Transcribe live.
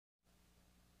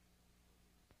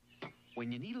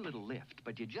When you need a little lift,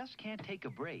 but you just can't take a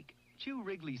break, chew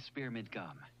Wrigley Spearmint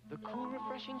Gum. The cool,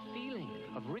 refreshing feeling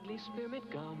of Wrigley Spearmint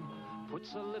Gum puts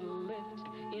a little lift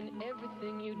in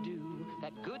everything you do.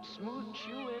 That good, smooth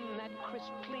chewing, that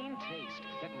crisp, clean taste,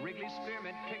 that Wrigley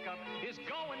Spearmint pickup is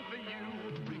going for you.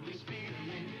 Wrigley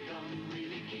Spearmint Gum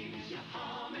really keeps you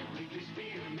humming. Wrigley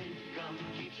Spearmint Gum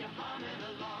keeps you humming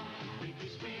along. Wrigley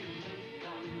Spearmint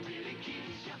Gum really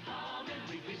keeps you humming.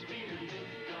 Wrigley Spearmint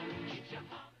Gum keeps you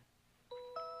humming.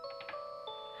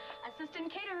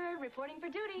 Assistant caterer reporting for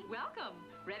duty. Welcome.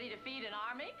 Ready to feed an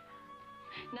army?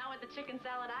 Now with the chicken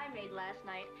salad I made last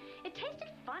night, it tasted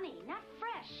funny, not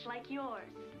fresh like yours.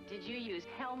 Did you use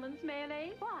Hellmann's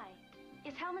mayonnaise? Why?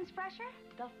 Is Hellmann's fresher?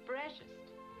 The freshest.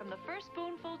 From the first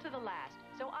spoonful to the last.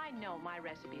 So I know my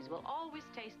recipes will always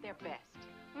taste their best.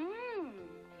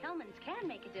 Hellmann's can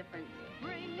make a difference.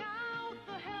 Bring out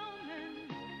the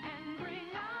Hellmann and bring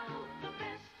out the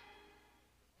best.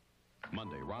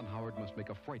 Monday, Ron Howard must make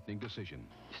a frightening decision.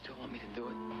 You still want me to do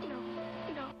it?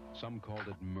 No. Some called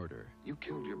it murder. You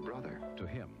killed your brother. To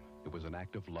him, it was an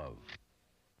act of love.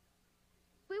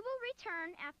 We will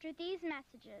return after these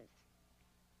messages.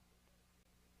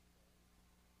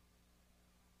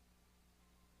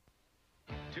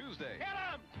 Tuesday. Get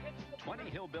him! 20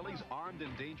 hillbillies armed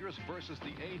and dangerous versus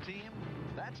the A-team?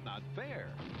 That's not fair.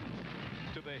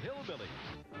 To the hillbillies.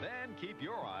 Then keep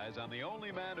your eyes on the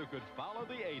only man who could follow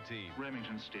the A-team.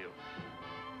 Remington, Steele.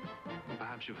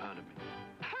 Perhaps you've heard of me.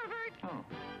 Pervert! Oh.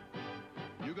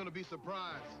 You're going to be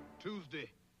surprised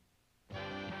Tuesday.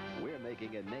 We're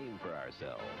making a name for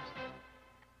ourselves.